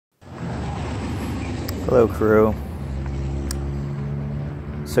Hello, crew.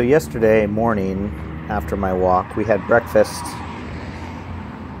 So yesterday morning, after my walk, we had breakfast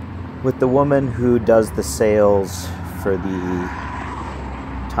with the woman who does the sales for the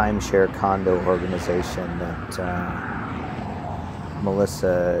timeshare condo organization that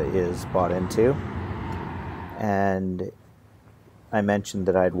Melissa is bought into. And I mentioned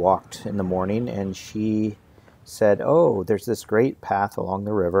that I'd walked in the morning, and she said, "Oh, there's this great path along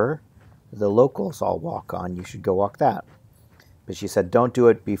the river the locals all walk on. You should go walk that." But she said, "Don't do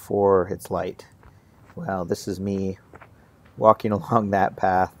it before it's light." Well, this is me walking along that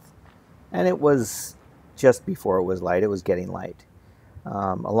path, and it was just before it was light. It was getting light.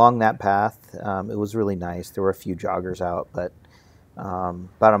 Along that path, it was really nice. There were a few joggers out, but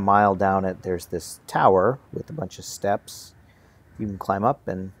about a mile down it, there's this tower with a bunch of steps. You can climb up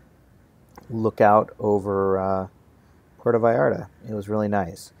and look out over Puerto Vallarta. It was really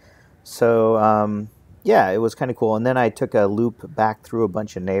nice. So, yeah, it was kind of cool. And then I took a loop back through a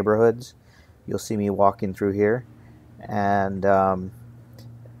bunch of neighborhoods. You'll see me walking through here. And after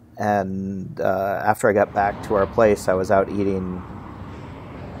I got back to our place, I was out eating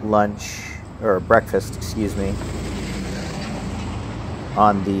breakfast, excuse me,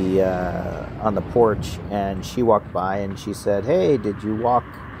 on the porch. And she walked by and she said, "Hey, did you walk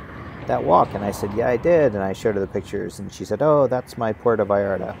that walk?" And I said, "Yeah, I did." And I showed her the pictures, and she said, "Oh, that's my Puerto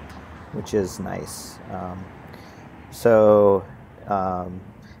Vallarta," which is nice.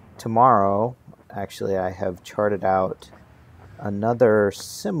 Tomorrow, actually, I have charted out another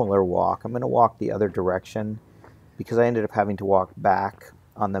similar walk. I'm going to walk the other direction because I ended up having to walk back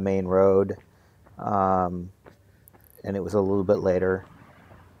on the main road, and it was a little bit later.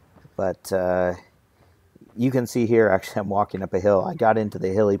 But you can see here, actually, I'm walking up a hill. I got into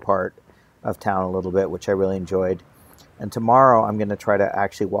the hilly part of town a little bit, which I really enjoyed. And tomorrow I'm going to try to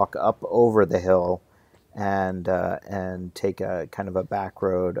actually walk up over the hill and take a kind of a back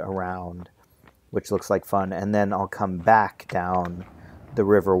road around, which looks like fun. And then I'll come back down the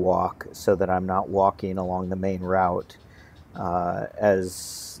river walk so that I'm not walking along the main route,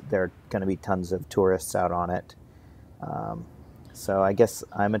 as there are going to be tons of tourists out on it. So I guess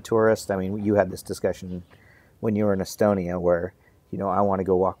I'm a tourist. I mean, you had this discussion when you were in Estonia where, I want to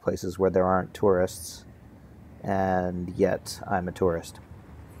go walk places where there aren't tourists, and yet I'm a tourist.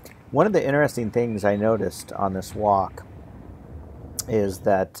 One of the interesting things I noticed on this walk is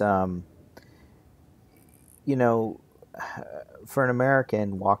that, for an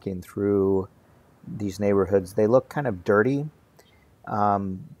American walking through these neighborhoods, they look kind of dirty.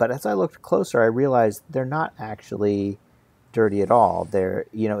 But as I looked closer, I realized they're not actually dirty at all. They're,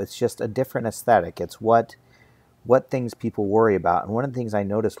 it's just a different aesthetic. It's what things people worry about. And one of the things I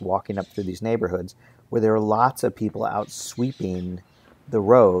noticed walking up through these neighborhoods where there were lots of people out sweeping the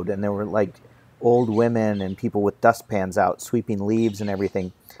road, and there were like old women and people with dustpans out sweeping leaves and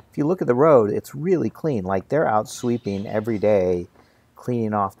everything. If you look at the road, it's really clean. Like they're out sweeping every day,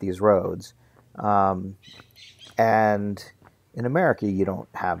 cleaning off these roads. And in America, you don't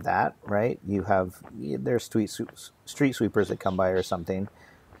have that, right? There's street sweepers that come by or something,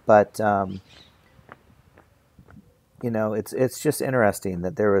 but it's just interesting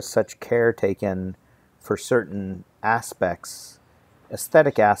that there was such care taken for certain aspects,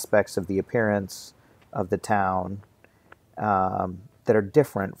 aesthetic aspects of the appearance of the town, that are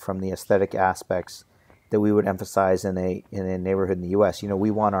different from the aesthetic aspects that we would emphasize in a neighborhood in the U.S. We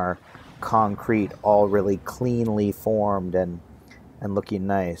want our concrete all really cleanly formed and looking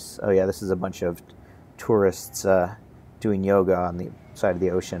nice. Oh yeah, this is a bunch of tourists doing yoga on the side of the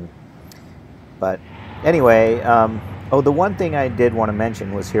ocean. But anyway, the one thing I did want to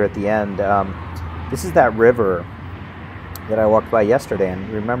mention was here at the end. This is that river that I walked by yesterday, and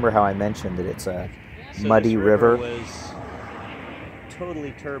remember how I mentioned that it's a muddy river? This river was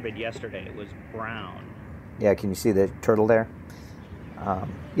totally turbid yesterday. It was brown. Yeah, can you see the turtle there?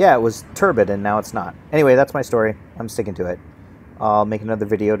 Yeah, it was turbid, and now it's not. Anyway, that's my story. I'm sticking to it. I'll make another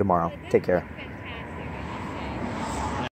video tomorrow. Take care.